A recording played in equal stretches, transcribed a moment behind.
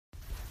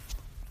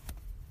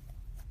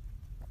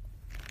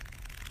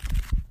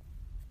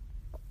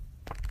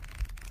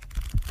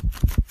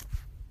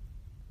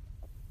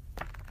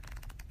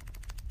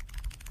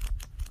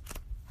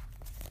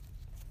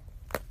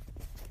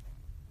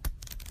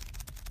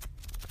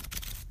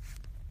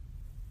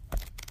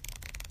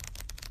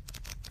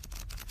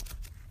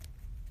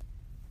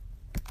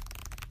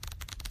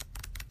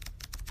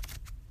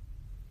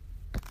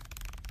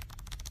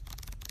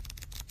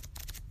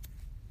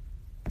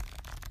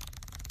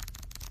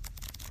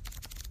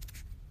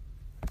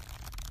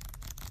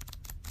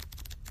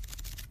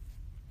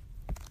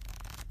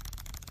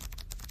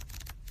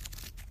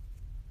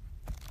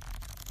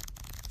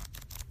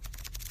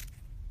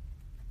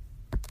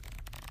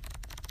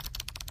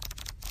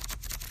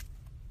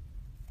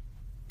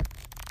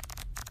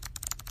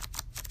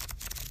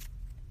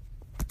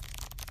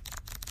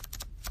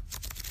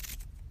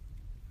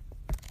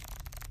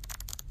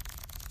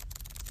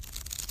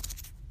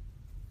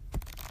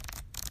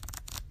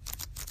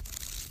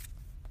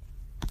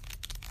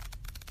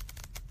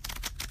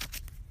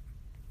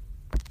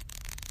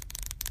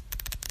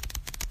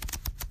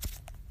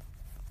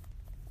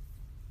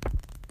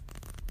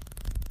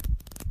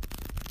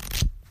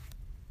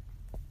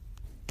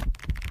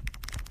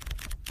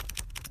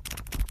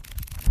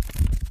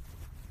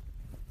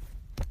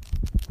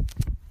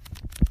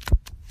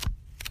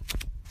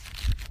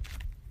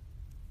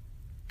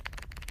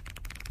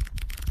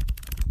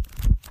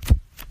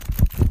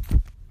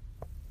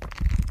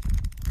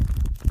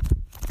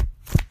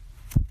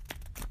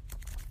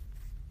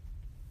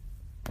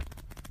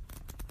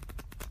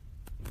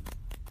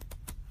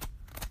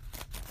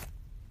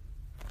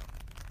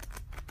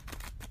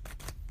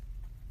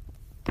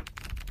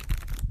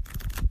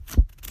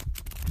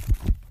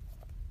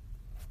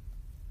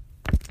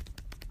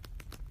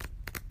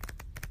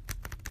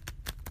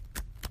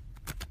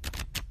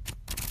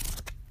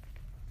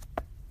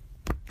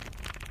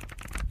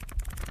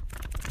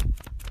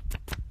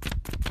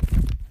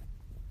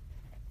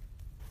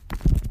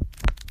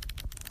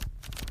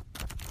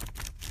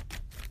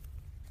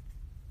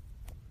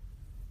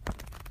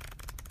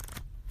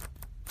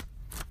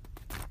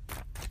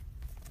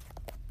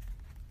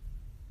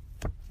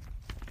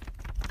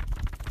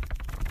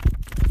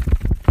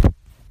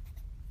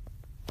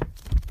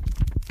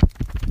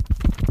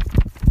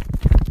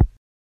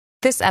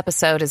This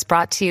episode is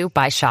brought to you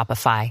by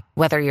Shopify.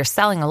 Whether you're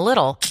selling a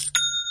little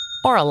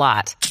or a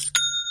lot,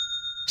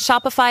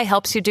 Shopify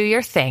helps you do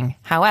your thing,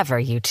 however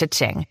you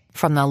cha-ching.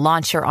 From the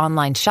launch your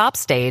online shop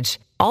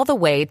stage, all the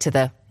way to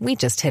the we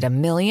just hit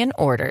 1 million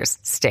orders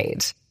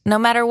stage. No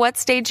matter what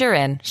stage you're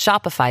in,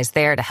 Shopify's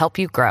there to help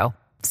you grow.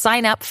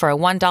 Sign up for a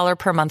 $1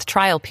 per month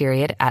trial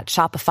period at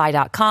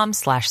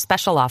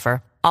shopify.com/special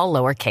offer, all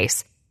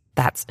lowercase.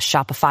 That's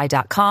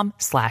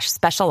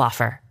shopify.com/special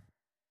offer.